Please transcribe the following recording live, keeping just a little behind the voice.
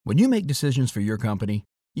When you make decisions for your company,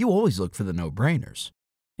 you always look for the no-brainers.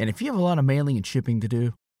 And if you have a lot of mailing and shipping to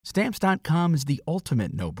do, Stamps.com is the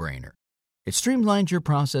ultimate no-brainer. It streamlines your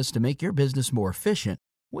process to make your business more efficient,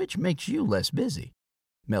 which makes you less busy.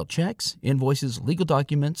 Mail checks, invoices, legal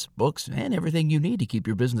documents, books, and everything you need to keep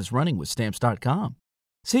your business running with Stamps.com.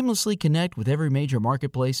 Seamlessly connect with every major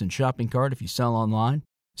marketplace and shopping cart if you sell online.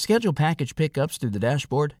 Schedule package pickups through the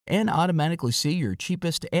dashboard and automatically see your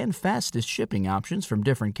cheapest and fastest shipping options from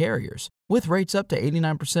different carriers, with rates up to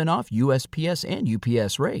 89% off USPS and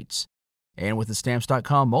UPS rates. And with the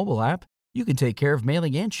Stamps.com mobile app, you can take care of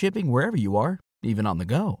mailing and shipping wherever you are, even on the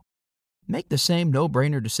go. Make the same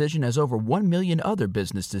no-brainer decision as over 1 million other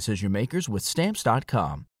business decision makers with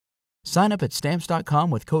Stamps.com. Sign up at Stamps.com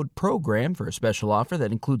with code PROGRAM for a special offer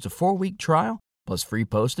that includes a 4-week trial, plus free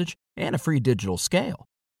postage and a free digital scale.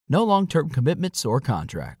 No long-term commitments or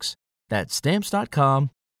contracts. That's Stamps.com,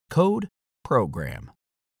 code PROGRAM.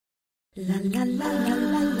 La la la la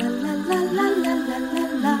la la la la la la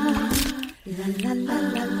la. La la la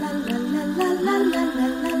la la la la la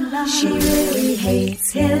la la. She really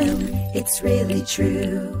hates him. It's really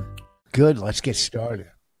true. Good. Let's get started.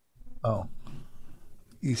 Oh,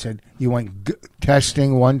 you said you went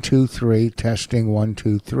testing 1 2 3. Testing 1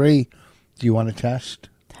 2 3. Do you want to test?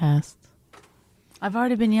 Test. I've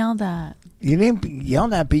already been yelled at. You didn't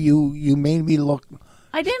yell at me. You made me look.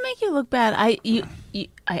 I didn't make you look bad. I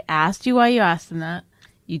asked you why you asked him that.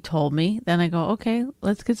 You told me. Then I go, okay,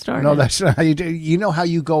 let's get started. No, that's not how you do. You know how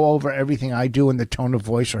you go over everything I do in the tone of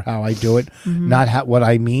voice or how I do it, not what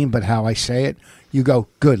I mean, but how I say it. You go,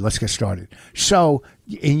 good, let's get started. So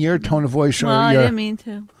in your tone of voice, I didn't mean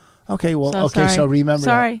to. Okay, well, So okay, sorry. so remember.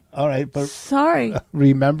 Sorry. That. All right, but sorry.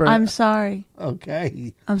 Remember. I'm sorry.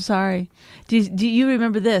 Okay. I'm sorry. Do you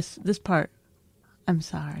remember this part? I'm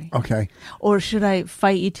sorry. Okay. Or should I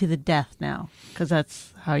fight you to the death now? Because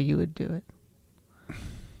that's how you would do it.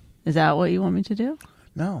 Is that what you want me to do?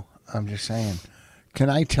 No, I'm just saying.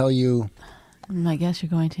 Can I tell you? I guess you're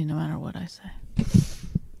going to no matter what I say.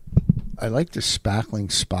 I like the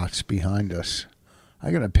spackling spots behind us.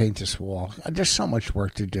 I'm going to paint this wall. There's so much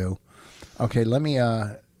work to do. Okay, let me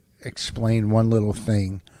explain one little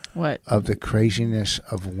thing. What? Of the craziness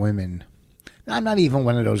of women. I'm not even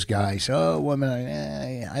one of those guys. Oh,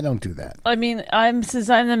 women, I don't do that. I mean, since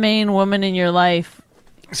I'm the main woman in your life.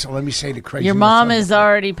 So let me say the craziness. Your mom has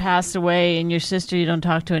already passed away, and your sister you don't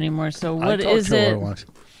talk to anymore. So what is it? I talked to her once.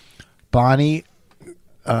 Bonnie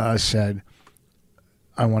said,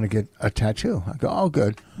 I want to get a tattoo. I go, oh,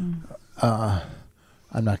 good.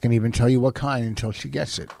 I'm not going to even tell you what kind until she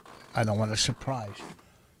gets it. I don't want a surprise.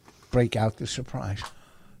 Break out the surprise.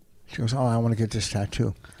 She goes, oh, I want to get this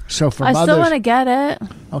tattoo. So for I still want to get it.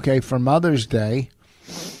 Okay, for Mother's Day,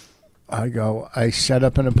 I set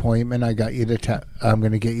up an appointment. I got you I'm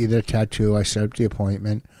going to get you the tattoo. I set up the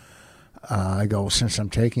appointment. I go, since I'm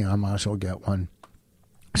taking it, I might as well get one.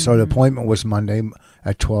 So the appointment was Monday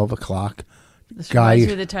at 12 o'clock. This reminds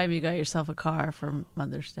me of the time you got yourself a car for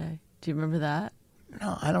Mother's Day. Do you remember that?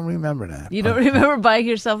 No, I don't remember that. You don't remember buying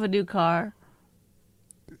yourself a new car?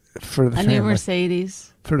 For the family. A new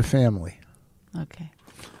Mercedes? For the family. Okay.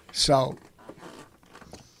 So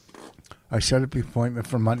I set up the appointment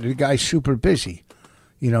for Monday. The guy's super busy.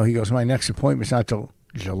 He goes, my next appointment's not till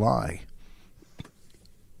July.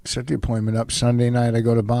 Set the appointment up. Sunday night, I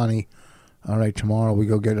go to Bonnie. All right, tomorrow we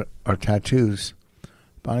go get our tattoos.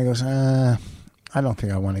 Bonnie goes, I don't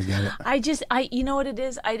think I want to get it. You know what it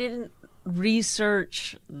is? I didn't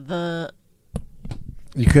research the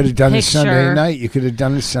You could have done it picture. Sunday night. You could have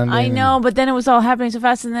done it Sunday I know, but then it was all happening so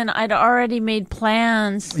fast, and then I'd already made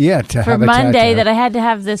plans for Monday that I had to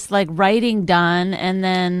have this writing done, and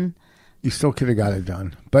then you still could have got it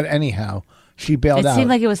done. But anyhow, she bailed out. It seemed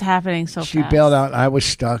like it was happening so fast. She bailed out. I was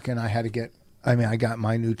stuck, and I had to get. I got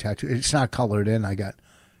my new tattoo. It's not colored in. I got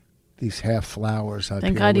these half flowers.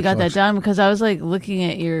 Thank God you got that done, because I was looking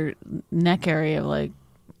at your neck area,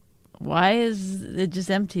 why is it just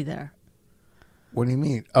empty there? What do you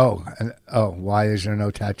mean? Oh, why is there no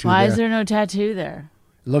tattoo there? Why is there no tattoo there?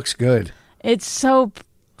 Looks good. It's so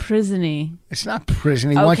prisony. It's not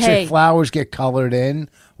prisony. Okay. Once the flowers get colored in,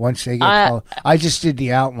 once they get colored. I just did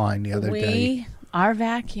the outline the other day. Our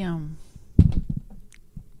vacuum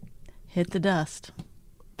hit the dust.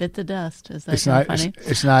 Bit the dust. Is that funny?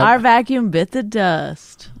 It's not. Our vacuum bit the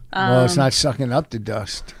dust. Well, it's not sucking up the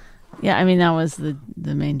dust. Yeah, I mean, that was the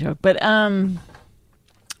main joke. But,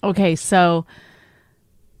 okay, so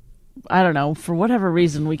I don't know, for whatever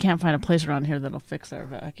reason, we can't find a place around here that'll fix our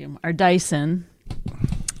vacuum, our Dyson.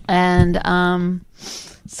 And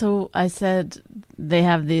so I said they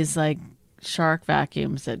have these like shark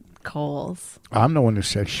vacuums that Kohl's. I'm the one who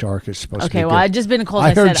said shark is supposed to be Okay, well, good. I've just been to Kohl's.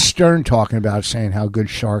 I heard said, Stern talking about saying how good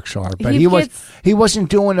sharks are, but he wasn't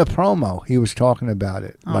doing a promo. He was talking about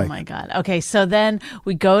it. Oh my God. Okay, so then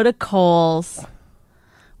we go to Kohl's.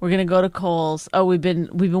 We're gonna go to Kohl's. Oh, we've been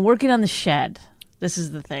working on the shed. This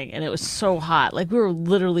is the thing, and it was so hot. Like we were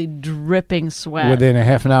literally dripping sweat. Within a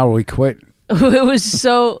half an hour, we quit. It was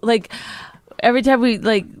so like every time we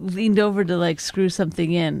like leaned over to like screw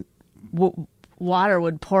something in, water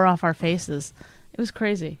would pour off our faces. It was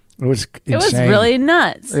crazy. It was insane. It was really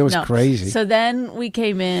nuts. It was crazy. So then we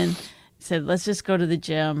came in, said, let's just go to the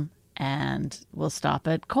gym and we'll stop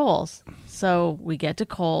at Kohl's. So we get to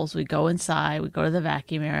Kohl's, we go inside, we go to the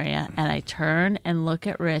vacuum area, and I turn and look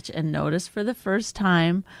at Rich and notice for the first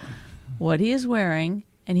time what he is wearing.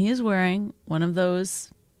 And he is wearing one of those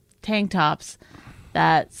tank tops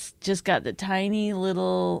that's just got the tiny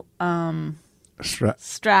little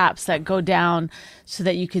straps that go down so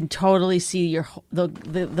that you can totally see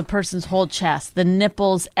the person's whole chest, the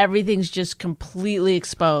nipples, everything's just completely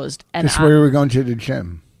exposed. And this is where we were going to the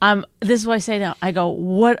gym. This is what I say now. I go,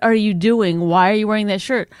 what are you doing? Why are you wearing that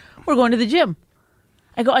shirt? We're going to the gym.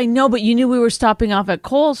 I go, I know, but you knew we were stopping off at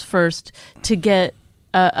Kohl's first to get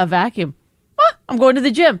a vacuum. I'm going to the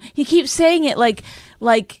gym. He keeps saying it like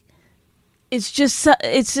it's just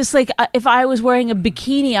like if I was wearing a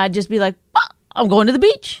bikini, I'd just be like, I'm going to the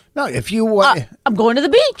beach. No, if you were, I'm going to the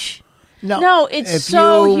beach. No, it's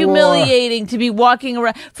so humiliating to be walking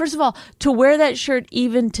around. First of all, to wear that shirt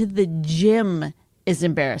even to the gym is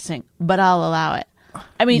embarrassing, but I'll allow it.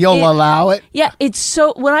 I mean, you'll allow it? Yeah, it's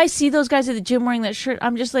so. When I see those guys at the gym wearing that shirt,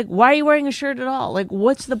 I'm just like, why are you wearing a shirt at all? Like,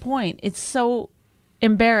 what's the point? It's so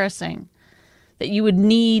embarrassing that you would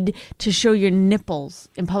need to show your nipples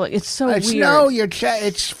in public. It's so weird. No, your chest.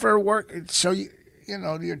 It's for work. It's so you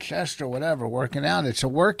know your chest or whatever. Working out. It's a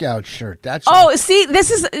workout shirt. That's see,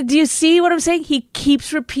 this is. Do you see what I'm saying? He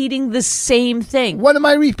keeps repeating the same thing. What am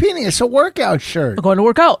I repeating? It's a workout shirt. I'm going to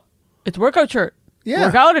work out. It's a workout shirt. Yeah,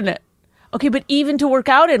 work out in it. Okay, but even to work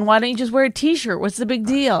out in, why don't you just wear a T-shirt? What's the big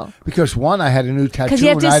deal? Because one, I had a new tattoo. Because you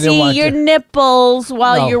have to see your nipples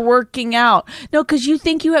while you're working out. No, because you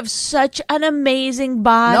think you have such an amazing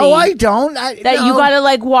body. No, I don't. You got to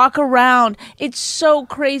like walk around. It's so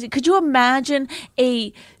crazy. Could you imagine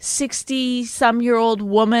a 60-some-year-old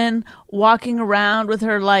woman walking around with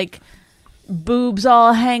her like boobs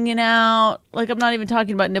all hanging out? Like, I'm not even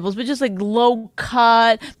talking about nipples, but just like low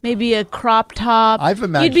cut, maybe a crop top. I've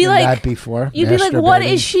imagined that before. You'd be like, what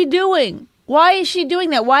is she doing? Why is she doing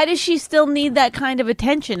that? Why does she still need that kind of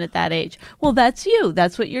attention at that age? Well, that's you.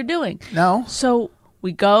 That's what you're doing. No. So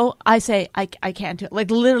we go. I say, I can't do it.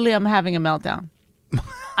 Like, literally, I'm having a meltdown.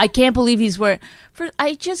 I can't believe he's wearing.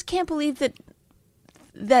 I just can't believe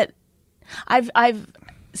that I've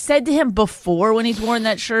said to him before when he's worn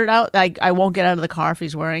that shirt out, I won't get out of the car if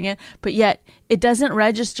he's wearing it, but yet it doesn't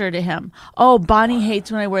register to him. Oh, Bonnie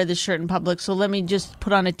hates when I wear this shirt in public, so let me just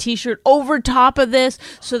put on a T-shirt over top of this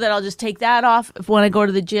so that I'll just take that off when I go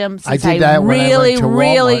to the gym. Since I did that when I went to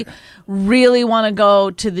Walmart. really want to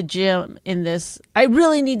go to the gym in this. I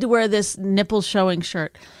really need to wear this nipple showing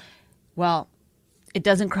shirt. Well, it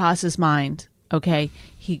doesn't cross his mind. Okay,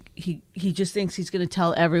 he just thinks he's going to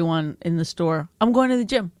tell everyone in the store, I'm going to the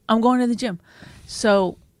gym. I'm going to the gym.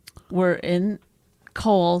 So we're in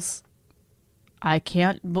Kohl's. I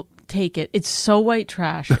can't take it. It's so white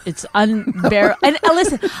trash. It's unbearable. And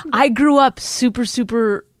listen, I grew up super,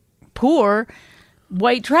 super poor,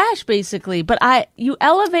 white trash basically. But you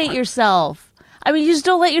elevate yourself. I mean, you just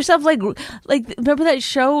don't let yourself like remember that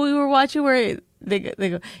show we were watching where they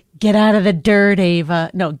go, get out of the dirt, Ava.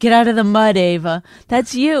 No, get out of the mud, Ava.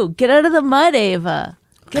 That's you. Get out of the mud, Ava.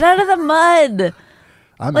 Get out of the mud.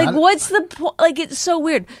 What's the point? Like, it's so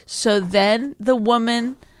weird. So then the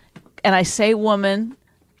woman, and I say woman,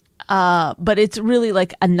 but it's really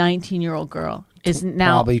like a 19-year-old girl, is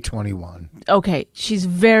now probably 21. Okay, she's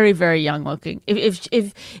very, very young looking.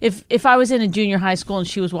 If I was in a junior high school and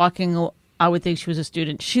she was walking, I would think she was a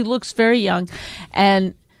student. She looks very young,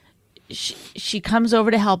 and she comes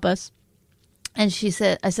over to help us, and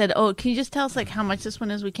I said, oh, can you just tell us like how much this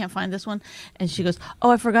one is? We can't find this one. And she goes,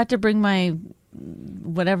 oh, I forgot to bring my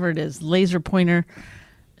whatever it is, laser pointer.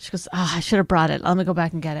 She goes, oh, I should have brought it. Let me go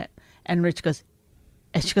back and get it. And Rich goes,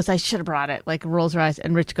 I should have brought it. Like, rolls her eyes,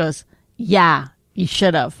 and Rich goes, yeah, you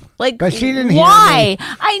should have. Like, but she didn't why? Hear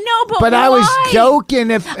me. I know, but why? I was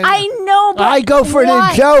joking. I know, but I go for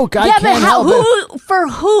why? the joke. Yeah, I can't help it. For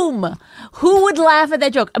whom? Who would laugh at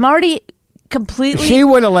that joke? I'm already completely. She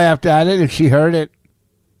would have laughed at it if she heard it.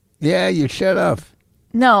 Yeah, you should have.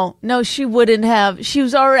 No, she wouldn't have. She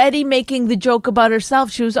was already making the joke about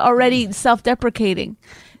herself. She was already self-deprecating.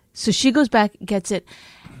 So she goes back, gets it,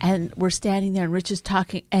 and we're standing there, and Rich is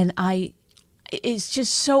talking, and it's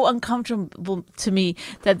just so uncomfortable to me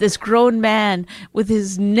that this grown man with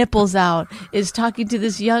his nipples out is talking to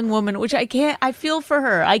this young woman, which I feel for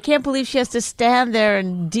her. I can't believe she has to stand there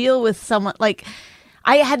and deal with someone. Like,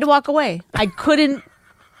 I had to walk away. I couldn't.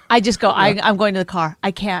 I just go, I'm going to the car.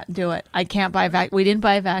 I can't do it. I can't buy a vacuum. We didn't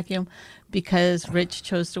buy a vacuum because Rich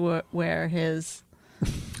chose to wear his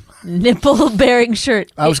nipple-bearing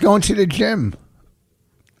shirt. I was going to the gym.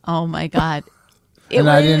 Oh, my God. It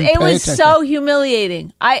was so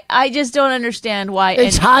humiliating. I just don't understand why.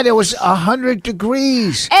 It's hot. It was 100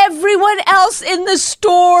 degrees. Everyone else in the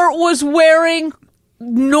store was wearing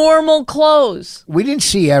normal clothes. We didn't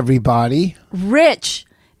see everybody. Rich,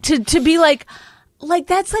 to be like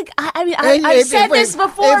that's like, I mean, I've said this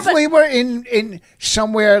before. If we were in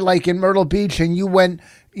somewhere like in Myrtle Beach and you went,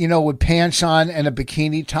 with pants on and a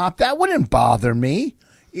bikini top, that wouldn't bother me.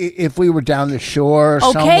 If we were down the shore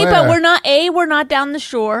somewhere. Okay, but we're not down the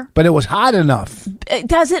shore. But it was hot enough. It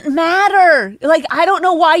doesn't matter. Like, I don't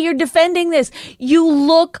know why you're defending this. You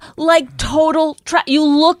look like total you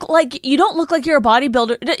don't look like you're a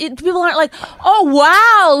bodybuilder. People aren't like, oh,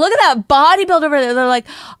 wow, look at that bodybuilder over there. They're like,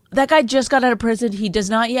 that guy just got out of prison. He does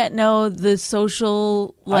not yet know the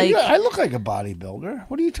social, like. I look like a bodybuilder.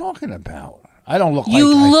 What are you talking about? I don't look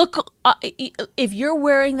if you're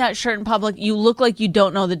wearing that shirt in public, you look like you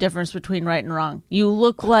don't know the difference between right and wrong. You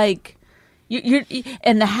look like you're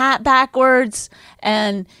and the hat backwards,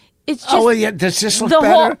 and it's just. Oh, yeah. Does this look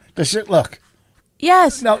better? Does it look?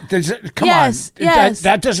 Yes. No. Does it? Come on. Yes.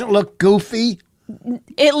 That doesn't look goofy.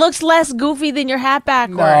 It looks less goofy than your hat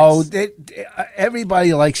backwards. No.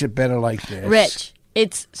 Everybody likes it better like this. Rich,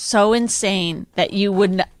 it's so insane that you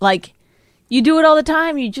wouldn't like. You do it all the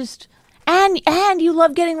time. You just. And you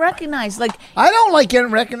love getting recognized. Like, I don't like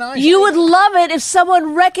getting recognized. You would love it if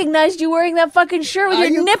someone recognized you wearing that fucking shirt with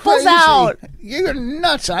your nipples out. You're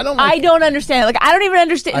nuts. I don't understand. Like, I don't even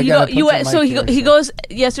understand. He goes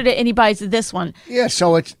yesterday and he buys this one. Yeah,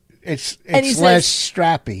 so it's less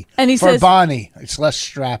strappy. And he says, for Bonnie, it's less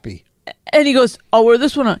strappy. And he goes, I'll wear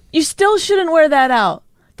this one on. You still shouldn't wear that out.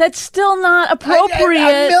 That's still not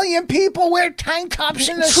appropriate. A million people wear tank tops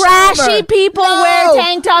in the Trashy people wear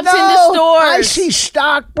tank tops in the stores. I see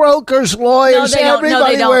stockbrokers, lawyers,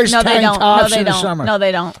 everybody wears tank tops in the summer. No,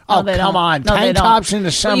 they don't. Oh, come on. Tank tops in the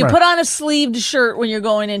summer. Well, you put on a sleeved shirt when you're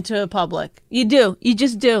going into a public. You do. You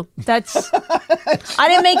just do. That's. I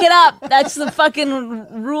didn't make it up. That's the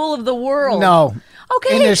fucking rule of the world. No.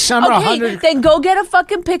 Okay. In the summer, 100. Then go get a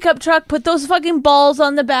fucking pickup truck, put those fucking balls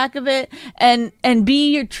on the back of it, and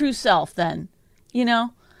be your true self. Then,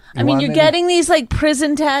 I mean, you're getting these like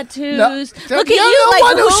prison tattoos. No, Look at you.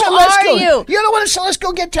 Like, who are you? You're the one who said, let's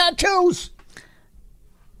go get tattoos.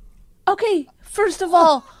 Okay. First of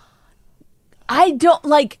all. I don't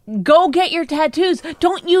go get your tattoos.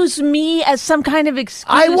 Don't use me as some kind of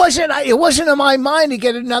excuse. It wasn't in my mind to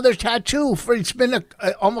get another tattoo it's been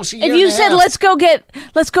almost a year. If you said let's go get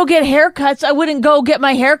haircuts, I wouldn't go get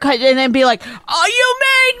my haircut and then be like, "Oh, you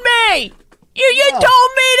made me. You told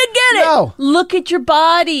me to get it." No. Look at your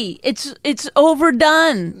body. It's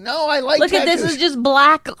overdone. No, I like. Look tattoos. At this is just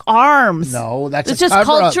black arms. No, it's just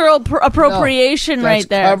cultural appropriation right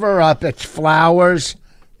there. Cover up. It's flowers.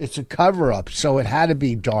 It's a cover-up, so it had to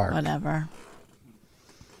be dark. Whatever.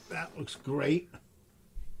 That looks great.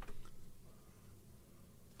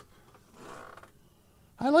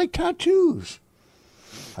 I like tattoos.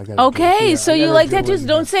 Okay, so you like tattoos.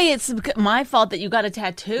 Don't say it's my fault that you got a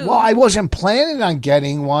tattoo. Well, I wasn't planning on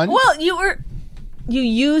getting one. Well, you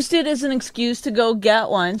used it as an excuse to go get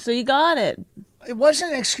one, so you got it. It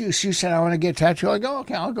wasn't an excuse. You said, I want to get a tattoo. I go,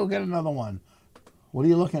 okay, I'll go get another one. What are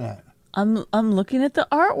you looking at? I'm looking at the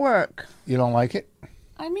artwork. You don't like it?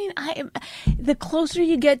 I mean, the closer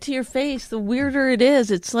you get to your face, the weirder it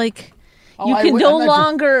is. It's like you're no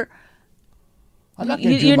longer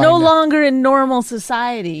in normal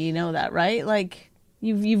society. You know that, right? Like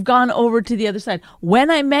you've gone over to the other side.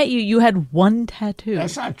 When I met you, you had one tattoo.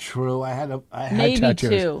 That's not true. I had maybe tattoos.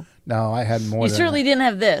 Two. No, I had more. You certainly didn't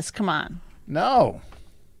have this. Come on. No,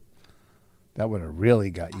 that would have really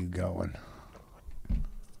got you going.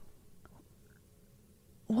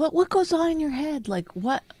 What goes on in your head? Like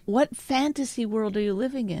what fantasy world are you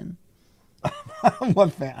living in? I'm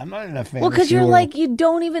not in a fantasy. Well, because you're world. like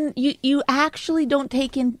you actually don't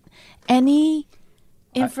take in any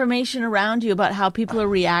information around you about how people are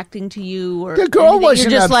reacting to you or the girl anything.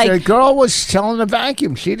 wasn't just upset. like The girl was selling the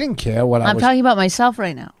vacuum. She didn't care what I'm talking about myself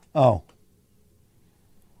right now. Oh,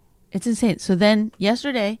 it's insane. So then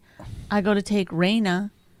yesterday, I go to take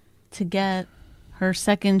Raina to get her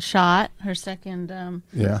second shot, her second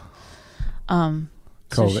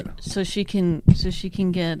COVID. so she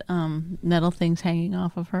can get metal things hanging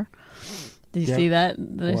off of her. Did you see that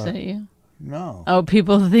I sent you? No. Oh,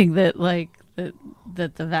 people think that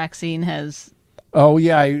that the vaccine has. Oh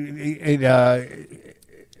yeah, it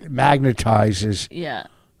magnetizes. Yeah.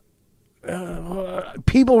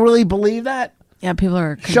 People really believe that? Yeah, people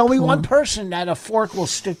are. Show me one person that a fork will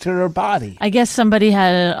stick to their body. I guess somebody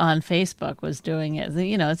had it on Facebook, was doing it.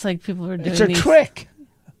 You know, it's like people are doing. It's a trick.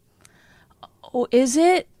 Oh, is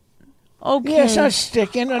it? Okay. Yeah, it's not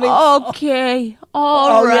sticking. Okay.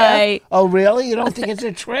 All right. Yeah? Oh, really? You don't think it's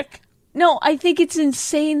a trick? No, I think it's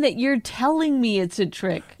insane that you're telling me it's a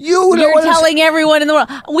trick. You're telling everyone in the world.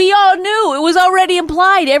 We all knew. It was already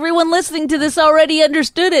implied. Everyone listening to this already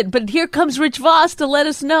understood it. But here comes Rich Voss to let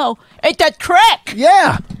us know. It's a trick.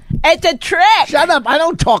 Yeah. It's a trick. Shut up. I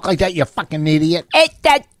don't talk like that, you fucking idiot. It's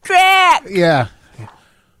a trick. Yeah.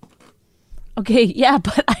 Okay, yeah,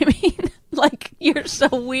 but I mean, like, you're so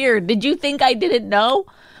weird. Did you think I didn't know?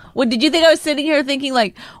 What, did you think I was sitting here thinking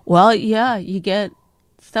like, well, yeah,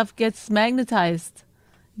 stuff gets magnetized.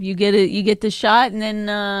 You get it. You get the shot, and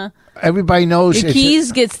then everybody knows the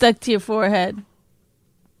keys get stuck to your forehead.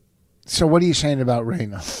 So what are you saying about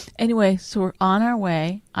Raina? Anyway, so we're on our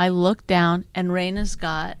way. I look down, and Raina's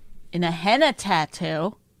got in a henna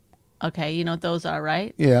tattoo. Okay, you know what those are,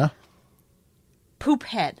 right? Yeah. Poop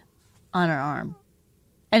head on her arm,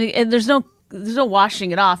 and there's no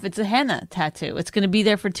washing it off. It's a henna tattoo. It's going to be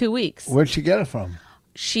there for 2 weeks. Where'd she get it from?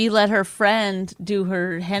 She let her friend do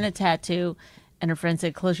her henna tattoo, and her friend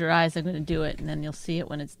said, "Close your eyes, I'm going to do it, and then you'll see it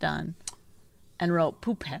when it's done," and wrote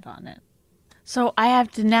poop head on it. So I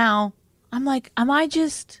have to now, I'm like, am I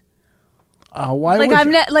just why like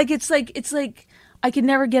I'm not like it's like I can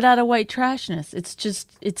never get out of white trashness. It's just,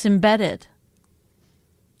 it's embedded.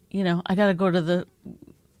 You know, I got to go to the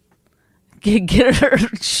get her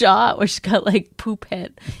shot where she's got like poop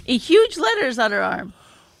head, huge letters on her arm.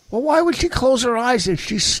 Well, why would she close her eyes? Is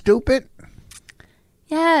she stupid?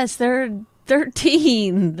 Yes, they're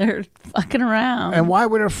 13. They're fucking around. And why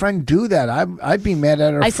would her friend do that? I'd be mad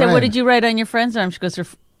at her. I friend. said, "What did you write on your friend's arm?" She goes,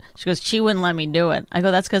 "She wouldn't let me do it." I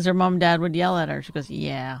go, "That's because her mom and dad would yell at her." She goes,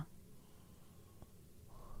 "Yeah."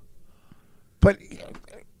 But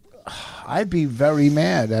I'd be very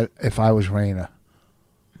mad if I was Raina.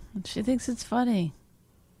 She thinks it's funny.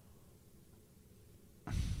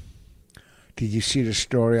 Did you see the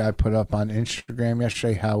story I put up on Instagram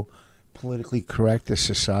yesterday? How politically correct the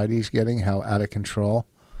society is getting, how out of control.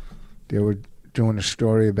 They were doing a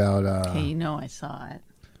story about... okay, you know I saw it.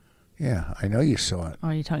 Yeah, I know you saw it. Oh,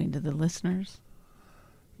 are you talking to the listeners?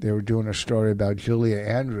 They were doing a story about Julia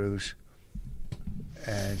Andrews,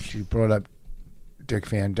 and she brought up Dick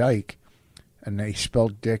Van Dyke, and they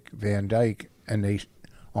spelled Dick Van Dyke, and they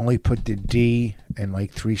only put the D and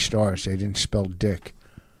like 3 stars. They didn't spell Dick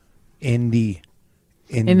in the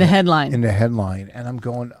headline. In the headline. And I'm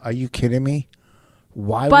going, are you kidding me?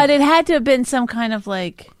 Why? But it had to have been some kind of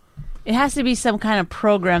like, it has to be some kind of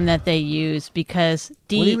program that they use, because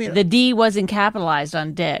the D wasn't capitalized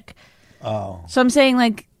on Dick. Oh. So I'm saying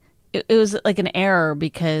like it was like an error,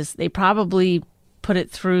 because they probably put it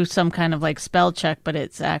through some kind of like spell check, but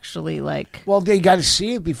it's actually like... Well, they got to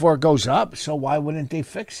see it before it goes up, so why wouldn't they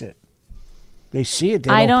fix it? They see it.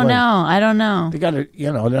 I don't know. They got to,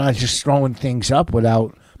 they're not just throwing things up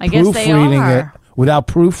without proofreading it. Without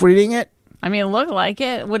proofreading it? I mean, it looked like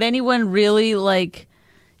it. Would anyone really, like,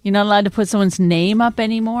 you're not allowed to put someone's name up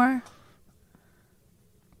anymore?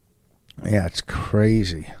 Yeah, it's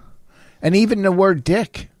crazy. And even the word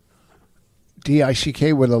Dick,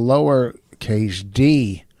 D-I-C-K with a lowercase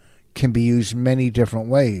D, can be used many different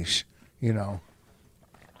ways,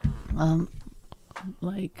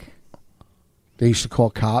 Like... They used to call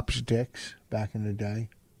cops dicks back in the day.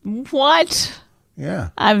 What? Yeah.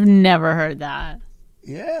 I've never heard that.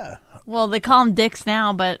 Yeah. Well, they call them dicks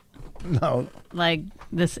now, but no. Like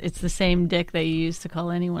this, it's the same dick they use to call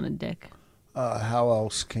anyone a dick. How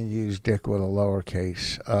else can you use dick with a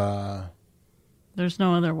lowercase? There's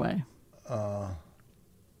no other way. Well,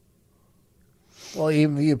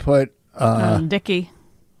 even if you put Dickie.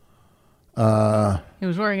 He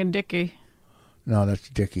was wearing a dickie. No, that's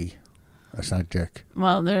Dickie. That's not Dick.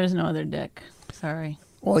 Well, there is no other dick. Sorry.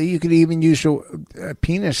 Well, you could even use a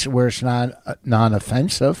penis where it's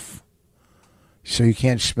non-offensive, so you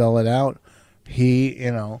can't spell it out.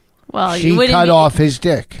 Well, she cut off his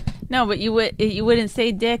dick. No, but you wouldn't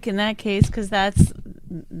say dick in that case, because that's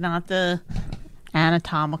not the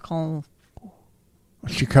anatomical.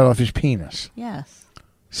 She cut off his penis. Yes.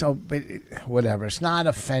 So, but whatever. It's not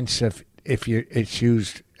offensive if it's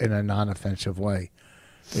used in a non-offensive way.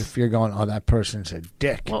 If you're going, oh, that person's a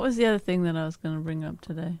dick. What was the other thing that I was going to bring up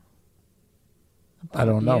today? I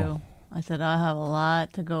don't know. You. I said, I have a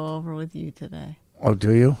lot to go over with you today. Oh,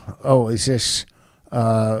 do you? Oh, is this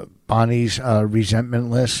Bonnie's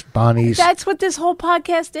resentment list? Bonnie's. That's what this whole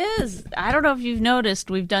podcast is. I don't know if you've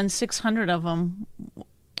noticed. We've done 600 of them.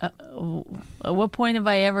 At what point have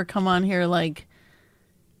I ever come on here like,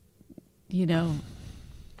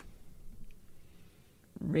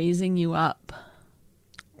 raising you up?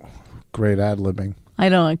 Great ad-libbing. I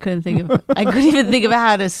know. I couldn't even think of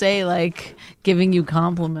how to say like giving you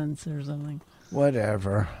compliments or something.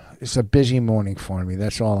 Whatever. It's a busy morning for me.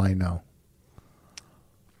 That's all I know.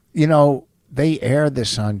 They air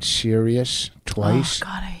this on Sirius twice. Oh,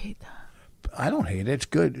 God, I hate that. I don't hate it. It's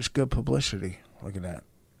good. It's good publicity. Look at that.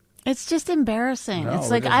 It's just embarrassing. No, it's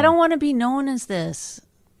it like, isn't. I don't want to be known as this.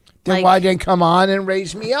 Then why didn't come on and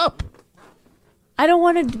raise me up? I don't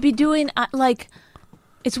want to be doing, like,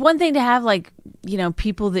 it's one thing to have, like,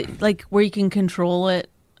 people that, like, where you can control it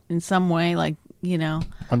in some way, like,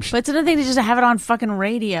 but it's another thing to just have it on fucking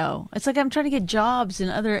radio. It's like I'm trying to get jobs in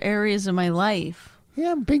other areas of my life.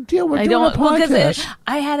 Yeah, big deal. We're doing a podcast.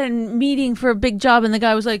 I had a meeting for a big job, and the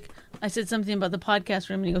guy was like, I said something about the podcast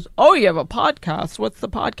room, and he goes, "Oh, you have a podcast? What's the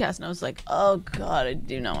podcast?" And I was like, "Oh God, I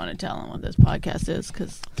do not want to tell him what this podcast is."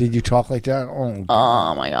 Because did you talk like that?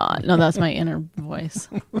 Oh my God, no, that's my inner voice.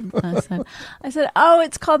 I said, "Oh,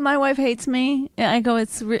 it's called My Wife Hates Me." And I go,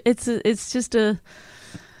 "It's just a."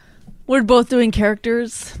 We're both doing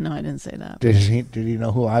characters. No, I didn't say that. Did he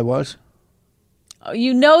know who I was? Oh,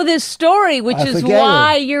 you know this story, which is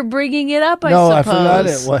why you're bringing it up, I suppose. No, I forgot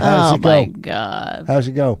it. Well, how does it go? Oh, my God. How's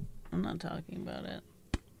it go? I'm not talking about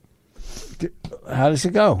it. How does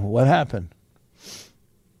it go? What happened?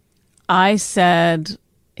 He said,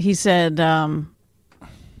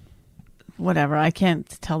 whatever. I can't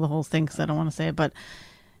tell the whole thing because I don't want to say it, but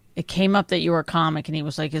it came up that you were a comic, and he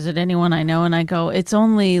was like, "Is it anyone I know?" And I go, "It's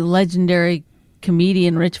only legendary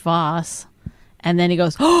comedian Rich Voss." And then he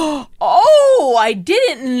goes, "Oh, I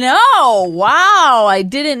didn't know. Wow, I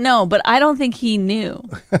didn't know." But I don't think he knew.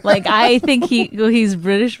 Like, I think he's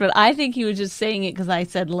British, but I think he was just saying it because I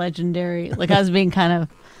said legendary. Like, I was being kind of,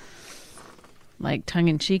 like,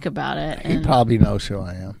 tongue-in-cheek about it. He probably knows who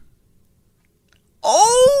I am.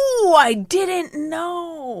 Oh, I didn't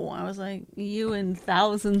know. I was like, you and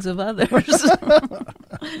thousands of others.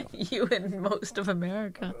 You and most of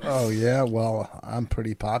America. Oh, yeah? Well, I'm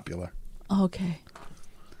pretty popular. Okay.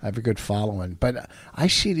 I have a good following. But I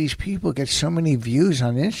see these people get so many views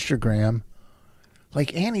on Instagram.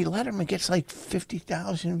 Like Annie Letterman gets like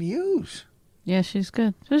 50,000 views. Yeah, she's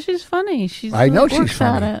good. So she's funny. I know she's works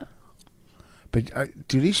funny. at it. But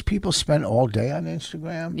do these people spend all day on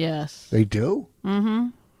Instagram? Yes. They do?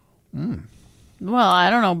 Well, I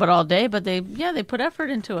don't know about all day, but they put effort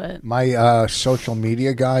into it. My social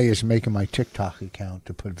media guy is making my TikTok account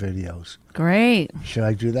to put videos. Great. Should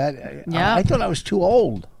I do that? Yeah. I thought I was too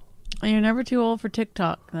old. You're never too old for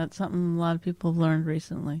TikTok. That's something a lot of people have learned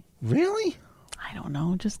recently. Really? I don't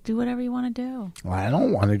know. Just do whatever you want to do. Well, I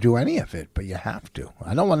don't want to do any of it, but you have to.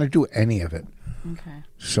 I don't want to do any of it. Okay.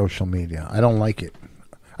 Social media. I don't like it.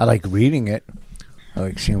 I like reading it. I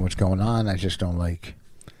like seeing what's going on. I just don't like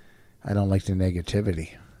the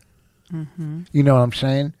negativity. Mm-hmm. You know what I'm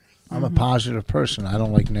saying? I'm a positive person. I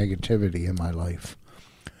don't like negativity in my life.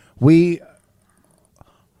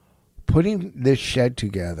 Putting this shed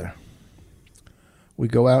together, we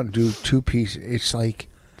go out and do 2 pieces. It's like,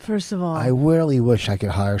 first of all, I really wish I could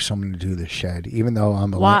hire someone to do the shed, even though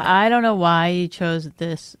I'm I don't know why you chose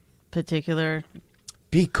this particular.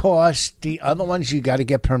 Because the other ones, you got to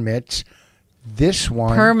get permits. This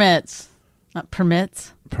one. Permits. Not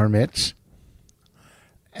permits. Permits.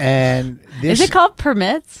 And this. Is it called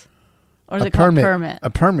permits? Or is it called permit? A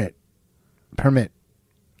permit. Permit.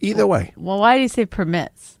 Either way. Well, why do you say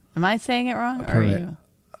permits? Am I saying it wrong? Or are you?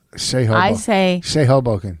 Say Hoboken. Say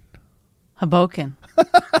Hoboken. Hoboken.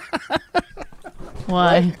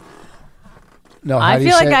 Why? No, I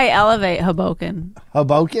feel like I elevate Hoboken.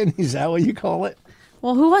 Hoboken? Is that what you call it?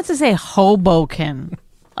 Well, who wants to say Hoboken?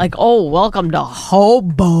 Like, oh, welcome to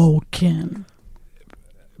Hoboken.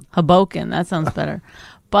 Hoboken, that sounds better.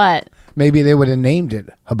 But maybe they would have named it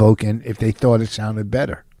Hoboken if they thought it sounded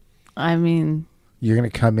better. I mean, you're going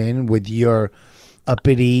to come in with your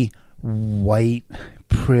uppity, white,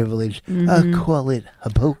 privilege. Call it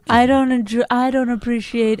Hoboken. I don't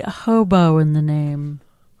appreciate hobo in the name.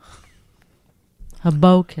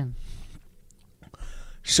 Hoboken.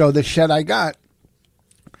 So the shed I got,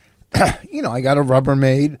 I got a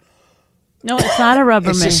Rubbermaid. No, it's not a Rubbermaid.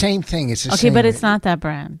 It's the same thing. It's the same. Okay, but it's not that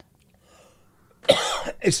brand.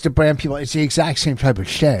 It's the brand people. It's the exact same type of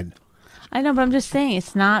shed. I know, but I'm just saying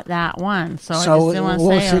it's not that one. So I just So didn't want to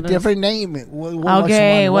what's say a different name?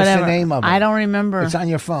 Okay, what's whatever. the name of it? I don't remember. It's on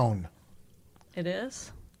your phone. It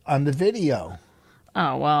is? On the video.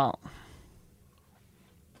 Oh, well.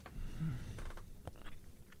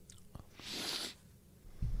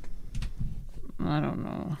 I don't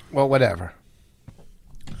know. Well, whatever.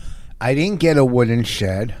 I didn't get a wooden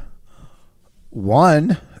shed.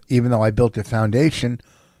 One, even though I built the foundation,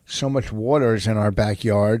 so much water is in our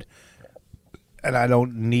backyard, and I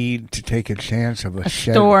don't need to take a chance of a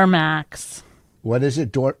shed. Stormax. What is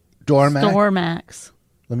it? Doormax? Stormax.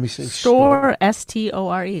 Let me say Store,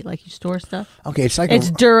 S-T-O-R-E, like you store stuff. Okay, it's like It's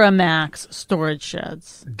Duramax storage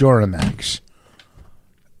sheds. Duramax.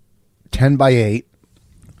 10 by 8.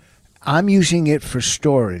 I'm using it for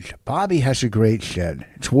storage. Bobby has a great shed.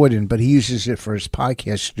 It's wooden, but he uses it for his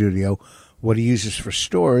podcast studio. What he uses for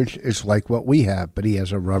storage is like what we have, but he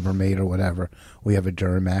has a Rubbermaid or whatever. We have a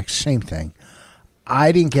Duramax, same thing.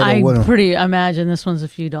 I didn't get a wooden. I imagine this one's a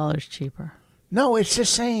few dollars cheaper. No, it's the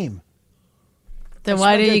same. Then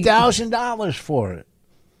why did you $1,000 for it?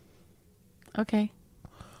 Okay.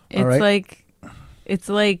 All right. It's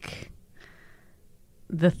like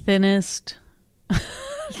the thinnest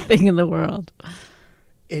thing in the world.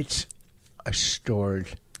 It's a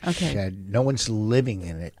storage Okay. shed. No one's living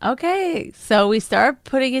in it. Okay, so we start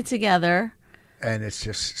putting it together. And it's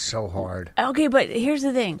just so hard. Okay, but here's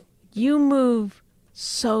the thing. You move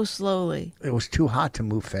so slowly. It was too hot to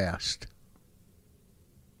move fast.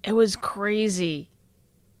 It was crazy.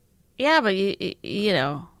 Yeah, but you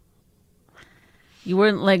know, you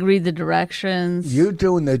wouldn't like read the directions. You're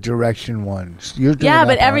doing the direction ones. You're doing Yeah,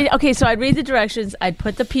 that but part. okay, so I'd read the directions. I'd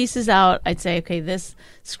put the pieces out. I'd say, okay, this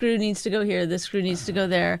screw needs to go here. This screw needs to go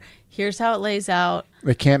there. Here's how it lays out.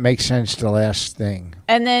 It can't make sense, the last thing.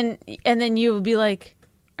 And then you would be like,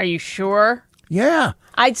 are you sure? Yeah.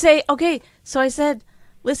 I'd say, okay. So I said,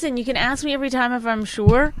 listen, you can ask me every time if I'm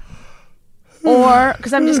sure. Or,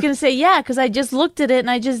 because I'm just going to say, yeah, because I just looked at it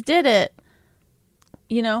and I just did it.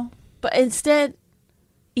 You know? But instead,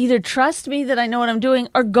 either trust me that I know what I'm doing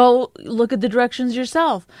or go look at the directions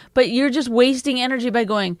yourself. But you're just wasting energy by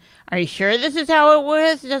going, are you sure this is how it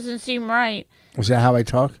was? It doesn't seem right. Was that how I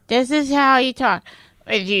talk? This is how you talk.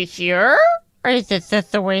 Are you sure? Or is this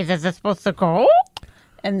the way that it's supposed to go?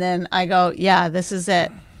 And then I go, yeah, this is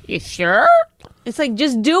it. You sure? It's like,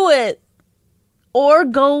 just do it. Or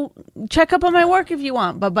go check up on my work if you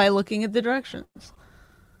want, but by looking at the directions.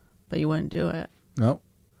 But you wouldn't do it. No.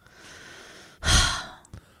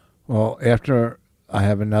 Well, after I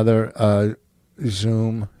have another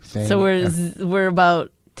Zoom thing. So we're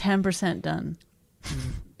about 10% done.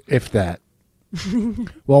 If that.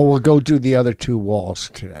 Well, we'll go do the other 2 walls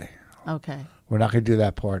today. Okay. We're not going to do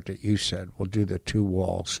that part that you said. We'll do the 2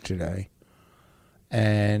 walls today.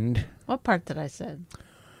 And What part did I say?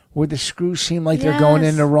 where the screws seem like they're going in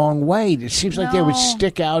Yes. the wrong way. It seems like they would No.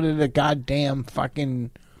 stick out of the goddamn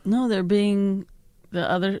fucking... No, they're being the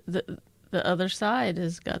other side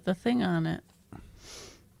has got the thing on it.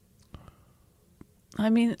 I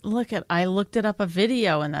mean, I looked it up a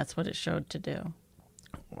video and that's what it showed to do.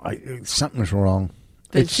 Something's wrong.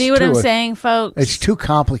 But see what I'm saying, folks? It's too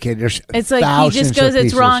complicated. There's It's like he thousands just goes, of it's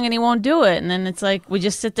pieces. wrong, and he won't do it. And then it's like, we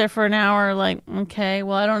just sit there for an hour like, okay,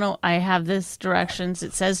 well, I don't know. I have this directions.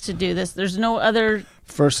 It says to do this. There's no other.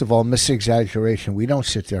 First of all, misexaggeration. We don't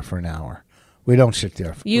sit there for an hour. We don't sit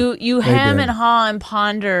there. You They hem do. and haw and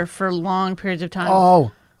ponder for long periods of time.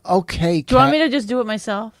 Oh, okay. Do you want me to just do it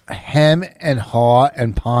myself? Hem and haw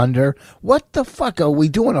and ponder? What the fuck? Are we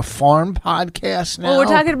doing a farm podcast now? Well, we're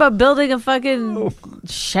talking about building a fucking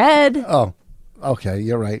shed. Oh, okay.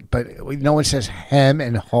 You're right. But no one says hem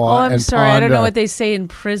and haw Oh, I'm and sorry. ponder. I don't know what they say in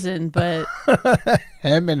prison, but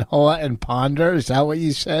Hem and haw and ponder? Is that what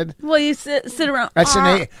you said? well, you sit around. That's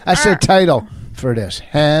that's the title for this.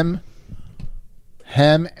 Hem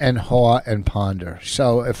and haw and ponder.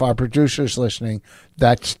 So if our producer's listening,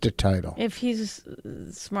 that's the title. If he's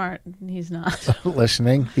smart, he's not.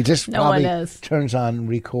 Listening, he just No one probably is. turns on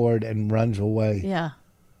record and runs away. Yeah,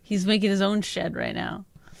 he's making his own shed right now.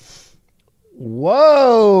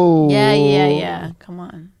 Whoa! Yeah. Come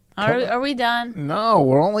on. Are we done? No,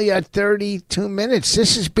 we're only at 32 minutes.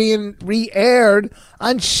 This is being re-aired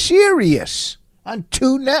on Sirius on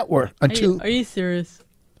 2 network. On Are you serious?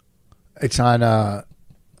 It's on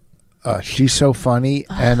She's So Funny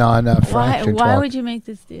and on Fraction Why Talk. would you make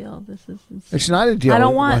this deal? This is. It's not a deal. I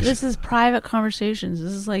don't want. Watch- This is private conversations.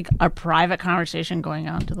 This is like a private conversation going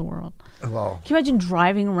out to the world. Well, Can you imagine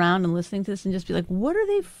driving around and listening to this and just be like, "What are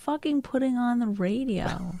they fucking putting on the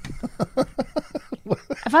radio?"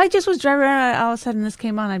 If I just was driving around, all of a sudden this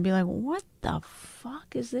came on, I'd be like, "What the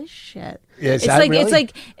fuck is this shit?" Yeah,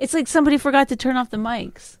 it's like somebody forgot to turn off the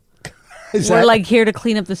mics. We're like here to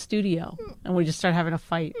clean up the studio, and we just start having a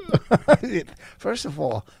fight. First of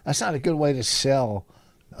all, that's not a good way to sell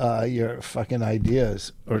your fucking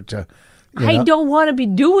ideas, or to. I don't want to be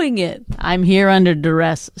doing it. I'm here under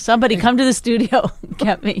duress. Somebody come to the studio,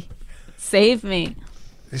 get me, save me.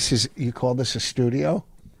 You call this a studio?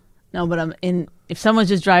 No, but I'm in. If someone's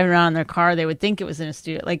just driving around in their car, they would think it was in a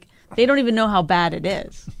studio. Like they don't even know how bad it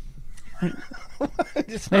is.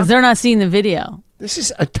 Because they're not seeing the video. This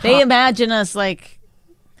is a top. They imagine us like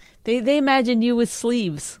they imagine you with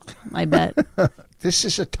sleeves, I bet. This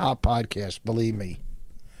is a top podcast, believe me.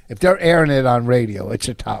 If they're airing it on radio, it's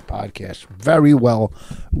a top podcast. Very well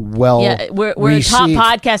yeah, we're a top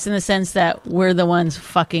podcast in the sense that we're the ones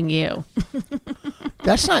fucking you.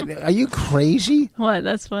 That's not. Are you crazy? What?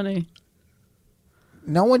 That's funny.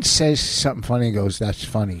 No one says something funny and goes, "That's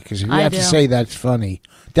funny," because if you I have do. to say that's funny,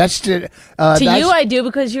 that's the to you. I do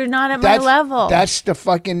because you're not at my level. That's the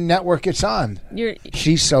fucking network it's on.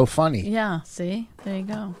 She's so funny. Yeah. See, there you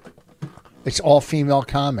go. It's all female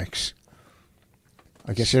comics.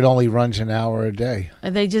 I guess it only runs an hour a day.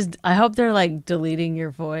 I hope they're like deleting your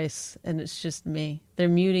voice and it's just me. They're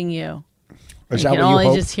muting you. Is you that can what you only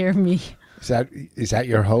hope? just hear me. Is that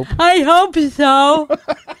your hope? I hope so.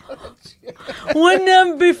 Wouldn't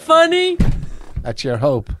that be funny? That's your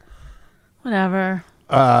hope. Whatever.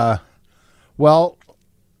 Well,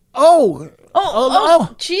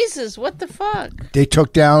 Oh, Jesus, what the fuck? they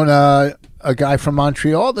took down a guy from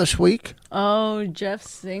Montreal this week. Oh, Jeff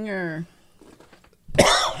Singer.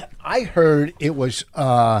 I heard it was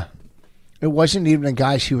it wasn't even the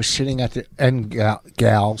guys he was sitting at the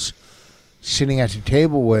gals sitting at the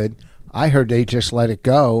table with. I heard they just let it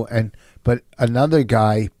go, but another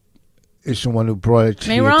guy is the one who brought it to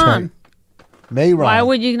the attention. Mayron. Why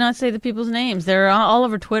would you not say the people's names? They're all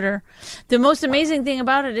over Twitter. The most amazing thing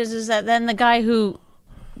about it is that then the guy who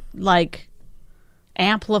like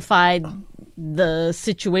amplified the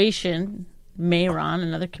situation, Mayron,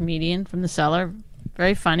 another comedian from the Cellar,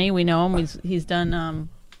 very funny. We know him. He's done.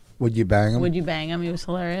 Would you bang him? Would you bang him? He was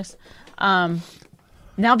hilarious.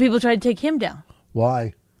 Now people try to take him down.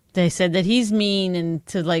 Why? They said that he's mean and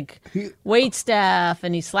to like wait staff,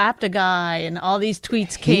 and he slapped a guy, and all these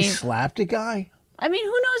tweets came. He slapped a guy? I mean,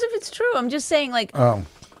 who knows if it's true? I'm just saying, like,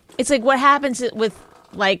 it's like what happens with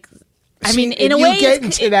like. I mean, in a way, you get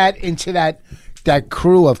into that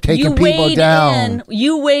crew of taking people down.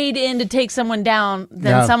 You wade in to take someone down,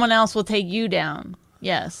 then someone else will take you down.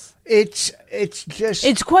 Yes. It's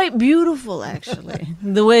quite beautiful, actually,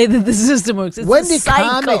 the way that the system works.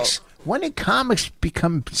 It's when did comics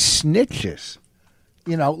become snitches?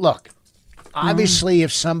 Look, obviously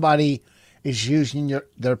if somebody is using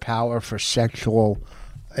their power for sexual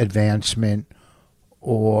advancement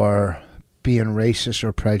or being racist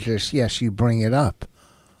or prejudiced, yes, you bring it up.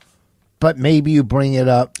 But maybe you bring it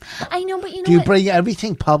up. I know, but do you bring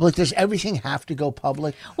everything public? Does everything have to go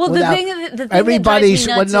public? Well, the thing everybody's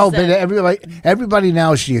that drives me nuts but everybody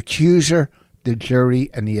now is the accuser, the jury,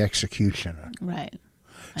 and the executioner. Right.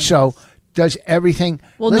 So does everything?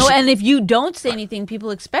 Well, listen, no, and if you don't say anything,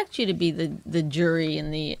 people expect you to be the jury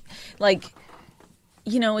and the like.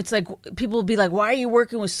 It's like people will be like, "Why are you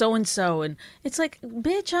working with so and so?" And it's like,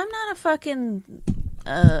 "Bitch, I'm not a fucking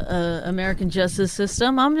American justice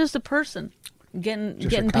system. I'm just a person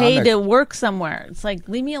getting paid to work somewhere." It's like,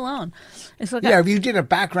 leave me alone. It's like if you did a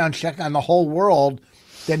background check on the whole world,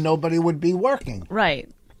 then nobody would be working. Right.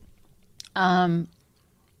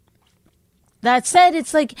 That said,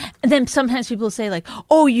 it's like, and then sometimes people say like,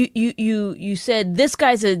 "Oh, you said this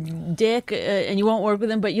guy's a dick and you won't work with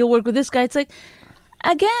him, but you'll work with this guy." It's like,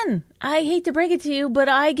 again, I hate to break it to you, but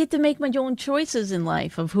I get to make my own choices in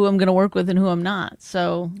life of who I'm going to work with and who I'm not.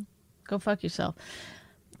 So, go fuck yourself.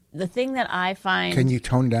 The thing that I find, can you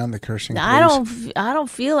tone down the cursing? Please? I don't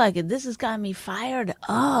feel like it. This has got me fired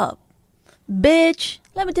up, bitch.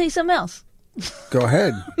 Let me tell you something else. Go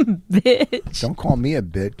ahead. Bitch. Don't call me a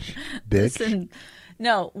bitch. Bitch. Listen,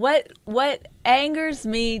 no, what angers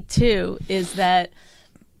me too is that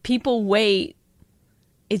people wait.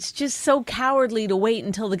 It's just so cowardly to wait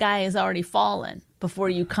until the guy has already fallen before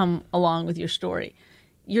you come along with your story.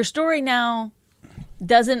 Your story now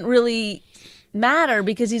doesn't really matter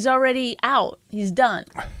because he's already out. He's done.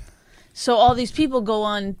 So all these people go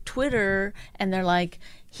on Twitter and they're like,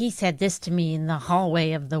 he said this to me in the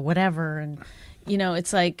hallway of the whatever. And,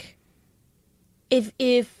 it's like,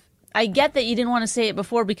 if I get that you didn't want to say it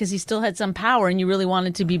before because he still had some power and you really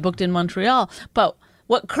wanted to be booked in Montreal, but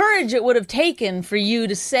what courage it would have taken for you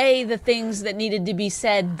to say the things that needed to be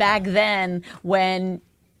said back then when,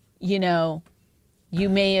 you know, you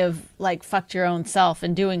may have like fucked your own self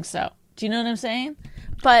in doing so. Do you know what I'm saying?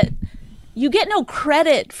 But you get no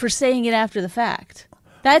credit for saying it after the fact.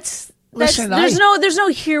 Listen, there's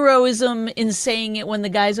no heroism in saying it when the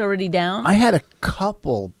guy's already down. I had a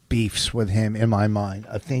couple beefs with him in my mind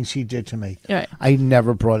of things he did to me. Right. I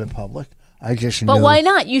never brought it public. I just But knew. why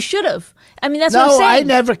not? You should have. I mean, that's what I'm saying.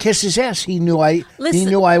 No, I never kissed his ass. He knew I wasn't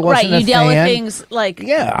a fan. Right, you dealt with things like...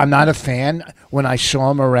 Yeah, I'm not a fan. When I saw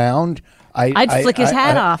him around, I'd flick his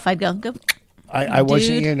hat off. I'd go I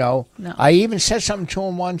wasn't, you know. No. I even said something to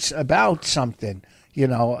him once about something, you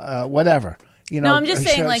know, whatever. You know, no, I'm just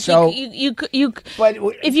saying, like, so, you but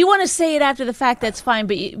if you want to say it after the fact, that's fine.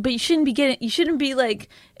 But you shouldn't be like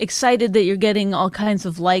excited that you're getting all kinds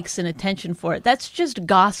of likes and attention for it. That's just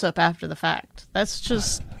gossip after the fact. That's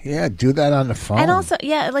just do that on the phone. And also,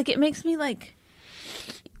 like it makes me like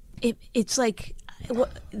it's like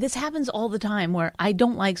this happens all the time where I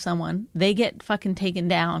don't like someone, they get fucking taken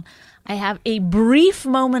down. I have a brief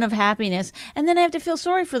moment of happiness, and then I have to feel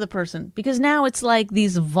sorry for the person because now it's like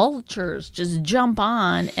these vultures just jump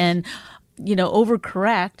on and, you know,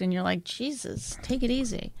 overcorrect, and you're like, Jesus, take it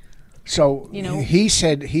easy. So you know, he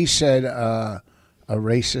said a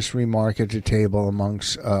racist remark at the table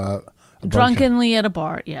amongst drunkenly at a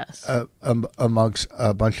bar, yes, amongst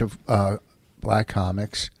a bunch of black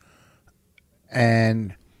comics,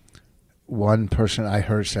 and one person I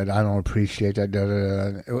heard said, "I don't appreciate that." Da,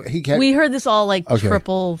 da, da. We heard this all like okay.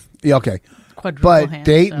 triple, quadruple. But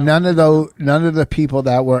hand, none of the people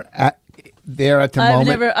that were there at the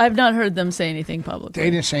moment. I've not heard them say anything publicly. They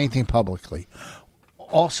didn't say anything publicly.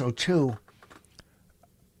 Also, too,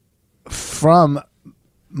 from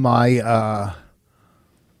my not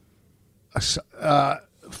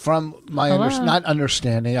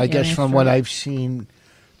understanding, I guess from what I've seen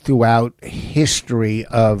throughout history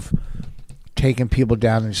of taking people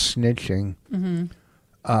down and snitching,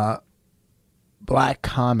 black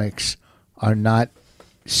comics are not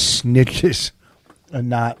snitches, are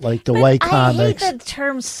not like the white comics. I hate the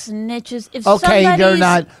term snitches. If they're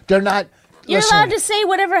not. You're listen, allowed to say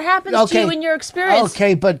whatever happens to you in your experience.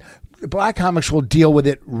 Okay, but black comics will deal with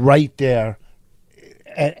it right there.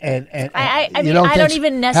 And I don't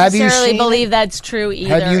even necessarily believe that's true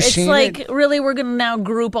either. Have you it's seen like it? Really, we're going to now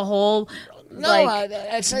group a whole. No,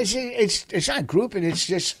 it's not grouping. It's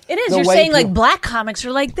just it is. You're saying like black comics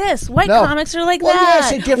are like this, white comics are like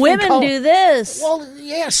that. Yes, women do this. Well,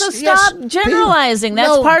 yes. So stop generalizing.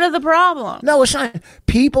 That's part of the problem. No, it's not.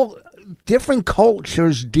 People, different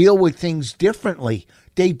cultures deal with things differently.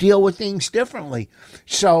 They deal with things differently.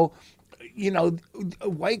 So, you know,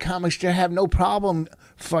 white comics just have no problem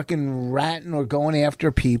fucking ratting or going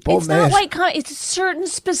after people. It's not white comics. It's certain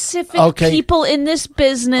specific people in this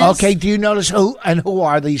business. Okay, do you notice who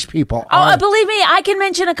are these people? Believe me, I can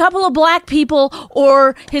mention a couple of black people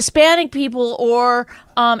or Hispanic people or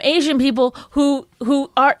Asian people who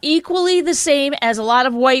are equally the same as a lot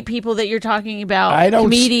of white people that you're talking about.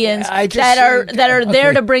 Comedians that are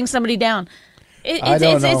there to bring somebody down.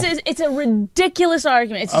 It's a ridiculous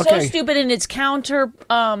argument. It's so stupid, and it's counter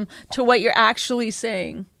to what you're actually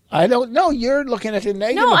saying. I don't know. You're looking at the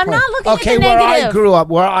negative. No, I'm not looking at the negative.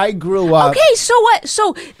 Where I grew up. Okay, so what?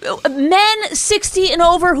 So men 60 and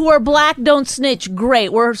over who are black don't snitch.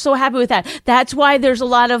 Great. We're so happy with that. That's why there's a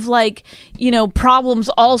lot of problems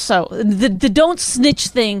also. The don't snitch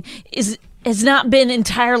thing has not been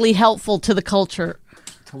entirely helpful to the culture.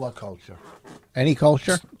 To what culture? Any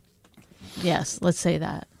culture? Yes, let's say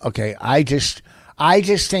that. Okay, I just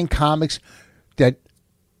think comics that,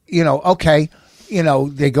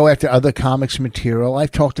 they go after other comics material.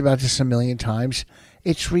 I've talked about this a million times.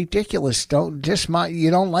 It's ridiculous. You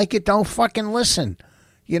don't like it, don't fucking listen.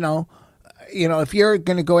 If you're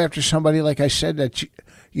going to go after somebody, like I said, that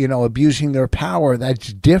abusing their power,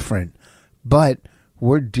 that's different. But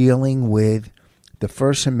we're dealing with the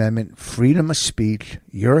First Amendment, freedom of speech.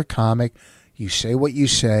 You're a comic. You say what you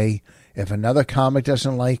say. If another comic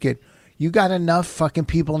doesn't like it, you got enough fucking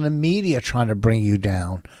people in the media trying to bring you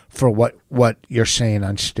down for what you're saying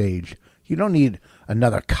on stage. You don't need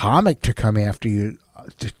another comic to come after you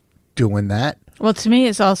doing that. Well, to me,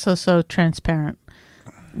 it's also so transparent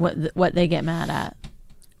what they get mad at.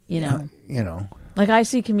 Like I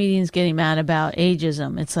see comedians getting mad about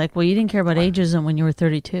ageism. It's like, well, you didn't care about ageism when you were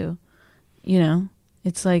 32.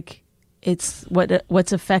 It's like. It's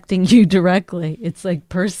what's affecting you directly. It's like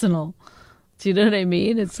personal. Do you know what I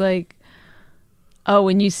mean? It's like,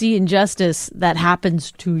 when you see injustice that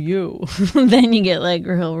happens to you, then you get like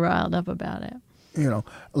real riled up about it.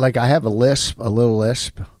 like I have a little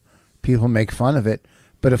lisp. People make fun of it.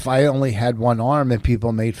 But if I only had one arm and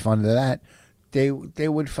people made fun of that, they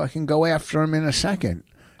would fucking go after him in a second.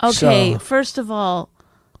 Okay, So, first of all,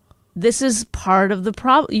 this is part of the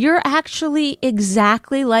problem. You're actually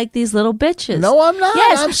exactly like these little bitches. No, I'm not.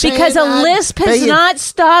 Yes, I'm saying because a lisp has not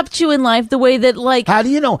stopped you in life the way that, like. How do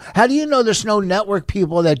you know? How do you know there's no network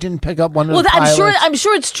people that didn't pick up one of the pilots? I'm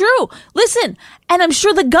sure it's true. Listen, and I'm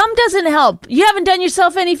sure the gum doesn't help. You haven't done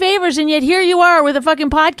yourself any favors, and yet here you are with a fucking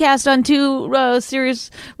podcast on 2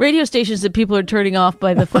 serious radio stations that people are turning off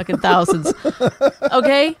by the fucking thousands.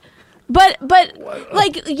 Okay. But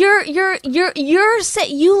like you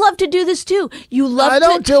love to do this too. You love I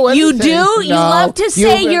don't do anything. You do. You No, love to say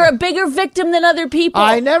you've been- you're a bigger victim than other people.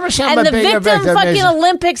 I never said I'm and a bigger the victim victim fucking is-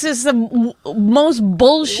 Olympics is the most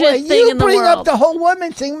bullshit thing in the world. You bring up the whole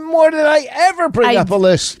woman thing more than I ever bring up a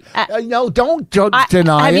list. No, don't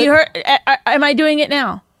deny have it. you heard? Am I doing it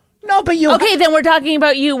now? No, but you. Okay, then we're talking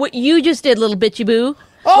about you. What you just did, little bitchy boo.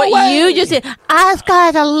 Oh, what wait. you just did. I've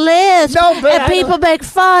got a list, No, but and I people don't- make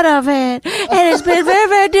fun of it, and it's been very,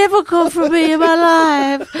 very difficult for me in my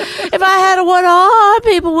life. If I had a one arm,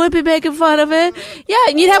 people would be making fun of it. Yeah,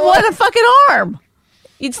 and you'd have one fucking arm.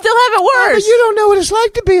 You'd still have it But worse. you don't know what it's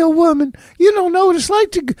like to be a woman. You don't know what it's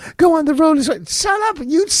like to go on the road. It's like, shut up.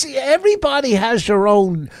 You see, everybody has their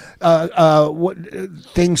own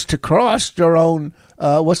things to cross. Their own.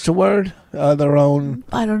 What's the word? Their own.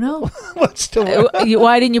 I don't know. What's the word?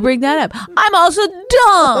 Why didn't you bring that up? I'm also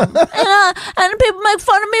dumb, and people make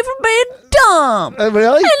fun of me for being dumb.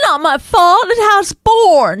 Really? It's not my fault. It's how it's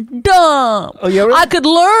born. Dumb. Oh, yeah, really? I could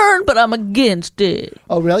learn, but I'm against it.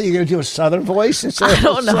 Oh, really? You're gonna do a Southern voice? Instead I of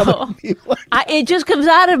don't know. Southern people? It just comes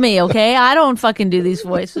out of me, okay? I don't fucking do these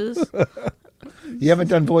voices. You haven't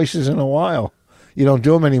done voices in a while. You don't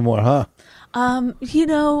do them anymore, huh?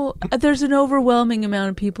 There's an overwhelming amount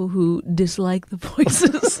of people who dislike the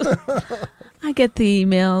voices. I get the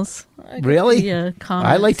emails. Really? Yeah, comments.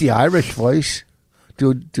 I like the Irish voice.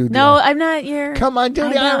 Do No, I'm not your. Come on, do I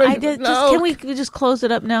the know, Irish. I did, No. can we just close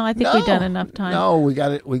it up now? I think we've done enough time. No, we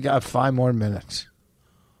got it. We got 5 more minutes.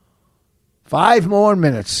 5 more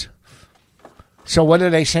minutes. So what are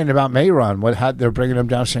they saying about Mayron? How they're bringing him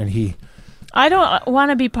down, saying he. I don't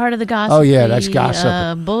want to be part of the gossip. Oh yeah, that's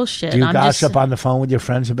gossip. Bullshit. Do you I'm gossip on the phone with your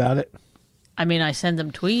friends about it? I mean, I send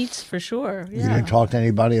them tweets for sure. You Yeah. didn't talk to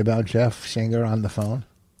anybody about Jeff Singer on the phone?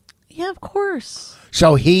 Yeah, of course.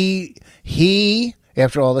 So he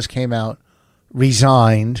after all this came out,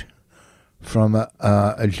 resigned from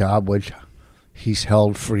a job which he's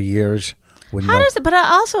held for years. How does it? But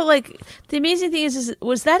I also like the amazing thing is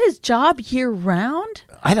was that his job year round?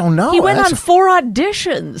 I don't know. He went on 4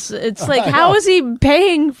 auditions. It's like, how is he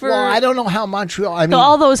paying for Well, I don't know how Montreal. I mean,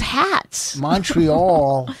 all those hats?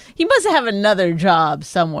 Montreal. He must have another job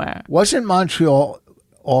somewhere. Wasn't Montreal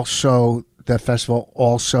also, the festival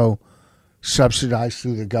also subsidized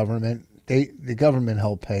through the government? The government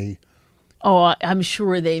helped pay. Oh, I'm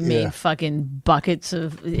sure they made Yeah. fucking buckets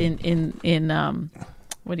of in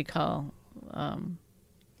what do you call?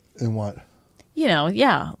 In what?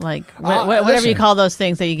 Like Listen. whatever you call those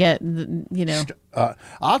things that you get,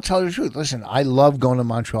 I'll tell you the truth. Listen, I love going to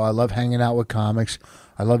Montreal. I love hanging out with comics.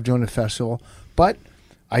 I love doing the festival. But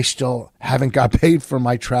I still haven't got paid for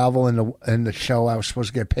my travel in the show I was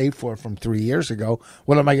supposed to get paid for from 3 years ago.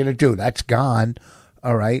 What am I going to do? That's gone.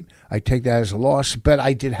 All right. I take that as a loss. But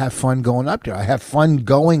I did have fun going up there. I have fun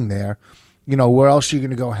going there. Where else are you going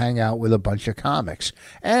to go hang out with a bunch of comics?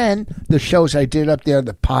 And the shows I did up there,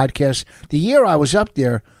 the podcast, the year I was up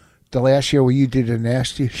there, the last year where you did a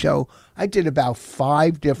nasty show, I did about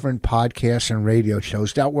 5 different podcasts and radio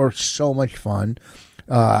shows. That were so much fun.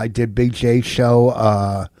 I did Big J's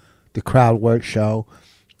show, the Crowd Work show,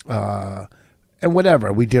 and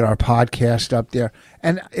whatever. We did our podcast up there,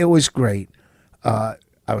 and it was great.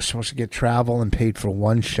 I was supposed to get travel and paid for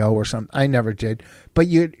one show or something. I never did. But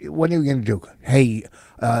what are you going to do? Hey,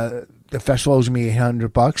 the festival owes me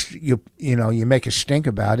 $800. You make a stink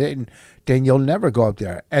about it, and then you'll never go up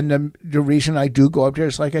there. And the reason I do go up there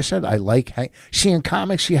is, like I said, I like seeing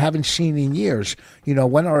comics you haven't seen in years.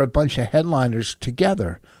 When are a bunch of headliners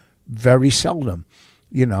together? Very seldom.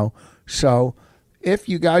 So if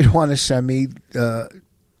you guys want to send me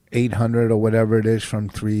 $800 or whatever it is from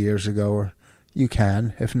 3 years ago, you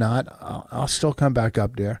can. If not, I'll still come back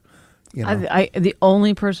up there. the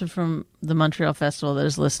only person from the Montreal Festival that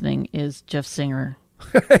is listening is Jeff Singer.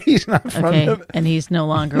 He's not from the... and he's no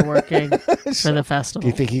longer working for the festival. Do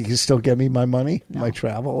you think he can still get me my money, my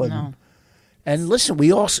travel? No. And listen,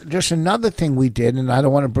 we also, there's another thing we did, and I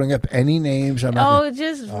don't want to bring up any names.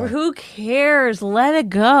 Who cares? Let it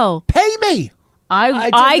go. Pay me. I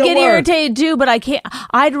did the get work. irritated too, but I can't.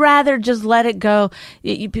 I'd rather just let it go.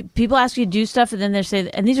 People ask you to do stuff, and then they say,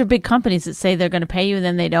 and these are big companies that say they're going to pay you, and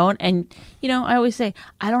then they don't. And I always say,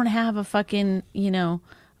 I don't have a fucking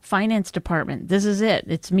finance department. This is it.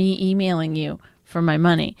 It's me emailing you for my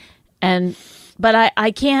money, but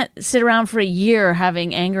I can't sit around for a year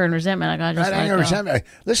having anger and resentment. I gotta just let it go. Resentment.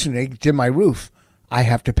 Listen, they did my roof. I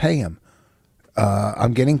have to pay him.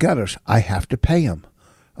 I'm getting gutters. I have to pay him.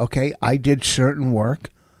 Okay, I did certain work.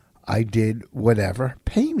 I did whatever.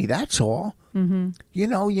 Pay me. That's all. Mm-hmm.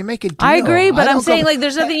 You make a deal. I agree, but I'm saying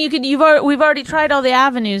there's nothing you could. We've already tried all the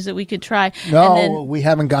avenues that we could try. No, we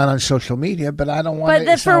haven't gone on social media, but I don't want.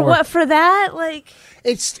 But for what? For that,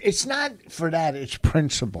 it's not for that. It's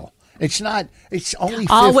principle. It's not. It's only.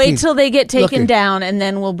 I'll wait till they get taken down, and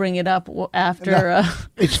then we'll bring it up after. No,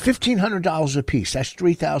 it's $1,500 a piece. That's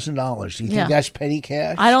 $3,000. You think that's petty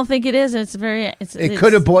cash? I don't think it is. It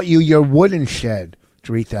could have bought you your wooden shed.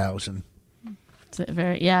 $3,000.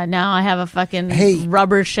 Now I have a fucking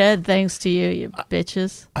rubber shed thanks to you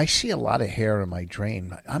bitches. I see a lot of hair in my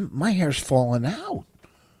drain. My hair's falling out.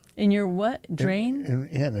 In your what drain?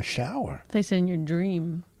 In the shower. They said in your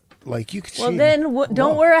dream. Like you could see. Well, then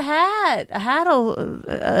don't wear a hat. A hat'll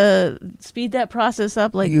speed that process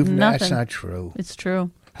up like nothing. That's not true. It's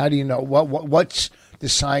true. How do you know? What's the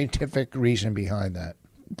scientific reason behind that?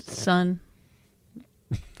 Sun.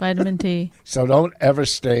 Vitamin D. So don't ever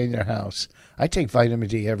stay in your house. I take vitamin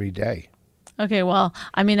D every day. Okay, well,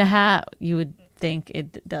 I mean, a hat, you would think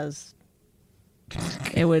it does.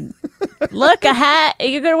 It would. Look, a hat.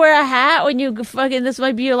 You're going to wear a hat when you fucking, this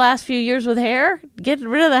might be your last few years with hair? Get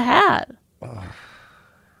rid of the hat.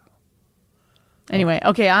 Anyway,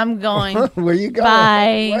 okay, I'm going. Where you going?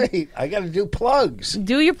 Bye. Wait, I got to do plugs.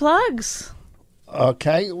 Do your plugs.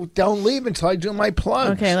 Okay, don't leave until I do my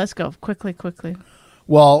plugs. Okay, let's go. Quickly.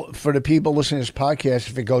 Well, for the people listening to this podcast,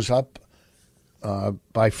 if it goes up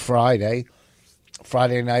by Friday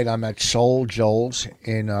night, I'm at Soul Joel's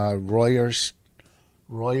in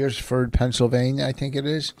Royersford, Pennsylvania, I think it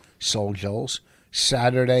is. Soul Joel's.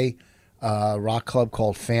 Saturday, rock club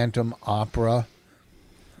called Phantom Opera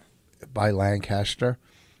by Lancaster.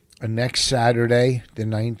 And next Saturday, the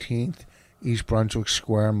 19th, East Brunswick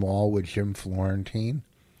Square Mall with Jim Florentine.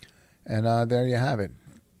 And there you have it.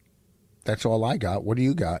 That's all I got. What do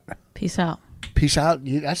you got? Peace out. Peace out?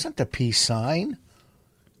 That's not the peace sign.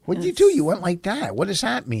 What did you do? You went like that. What does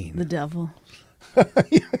that mean? The devil.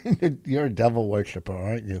 You're a devil worshiper,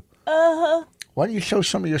 aren't you? Uh-huh. Why don't you show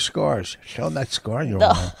some of your scars? Show them that scar you're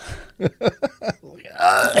on.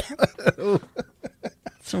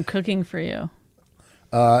 Some cooking for you.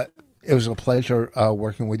 It was a pleasure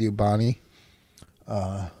working with you, Bonnie.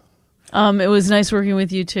 It was nice working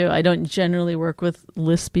with you, too. I don't generally work with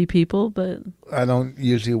lispy people, but... I don't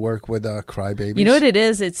usually work with crybabies. You know what it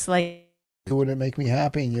is? It's like... It wouldn't make me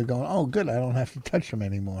happy, and you're going, oh, good, I don't have to touch them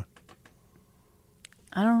anymore.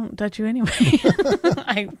 I don't touch you anyway.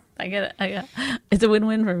 I get it. It's a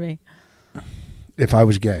win-win for me. If I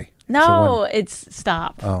was gay. No, it's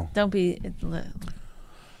stop. Oh. Don't be...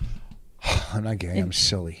 I'm not gay. I'm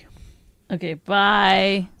silly. Okay,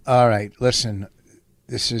 bye. All right, listen.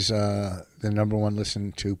 This is the number one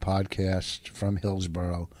listened to podcast from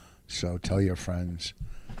Hillsborough, so tell your friends.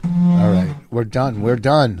 All right, we're done.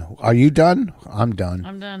 Are you done? I'm done.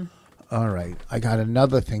 I'm done. All right, I got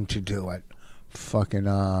another thing to do at fucking...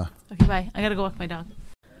 Okay, bye. I gotta go walk my dog.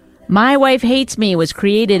 My Wife Hates Me was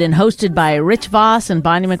created and hosted by Rich Voss and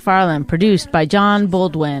Bonnie McFarlane, produced by John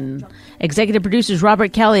Baldwin. Executive producers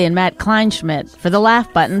Robert Kelly and Matt Kleinschmidt for the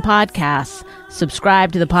Laugh Button Podcast.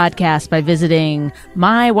 Subscribe to the podcast by visiting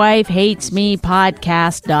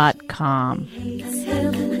mywifehatesmepodcast.com.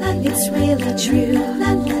 It's really true,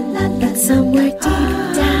 but somewhere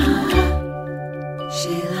deep down, she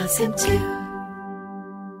loves him too.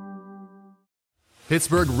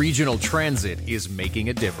 Pittsburgh Regional Transit is making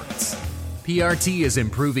a difference. PRT is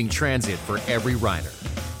improving transit for every rider.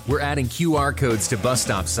 We're adding QR codes to bus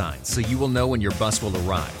stop signs so you will know when your bus will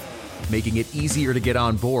arrive, making it easier to get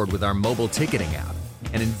on board with our mobile ticketing app,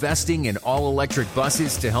 and investing in all-electric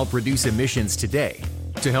buses to help reduce emissions today,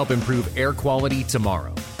 to help improve air quality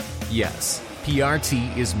tomorrow. Yes,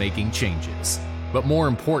 PRT is making changes, but more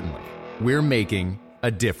importantly, we're making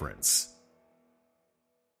a difference.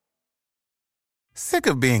 Sick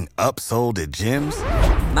of being upsold at gyms?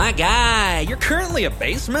 My guy, you're currently a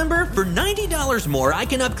base member. For $90 more, I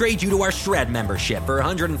can upgrade you to our Shred membership. For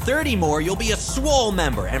 $130 more, you'll be a Swole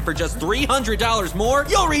member. And for just $300 more,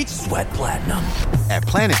 you'll reach Sweat Platinum. At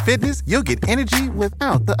Planet Fitness, you'll get energy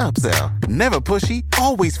without the upsell. Never pushy,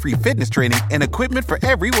 always free fitness training and equipment for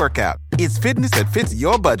every workout. It's fitness that fits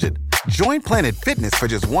your budget. Join Planet Fitness for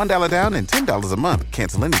just $1 down and $10 a month.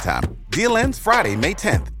 Cancel anytime. Deal ends Friday, May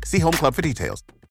 10th. See Home Club for details.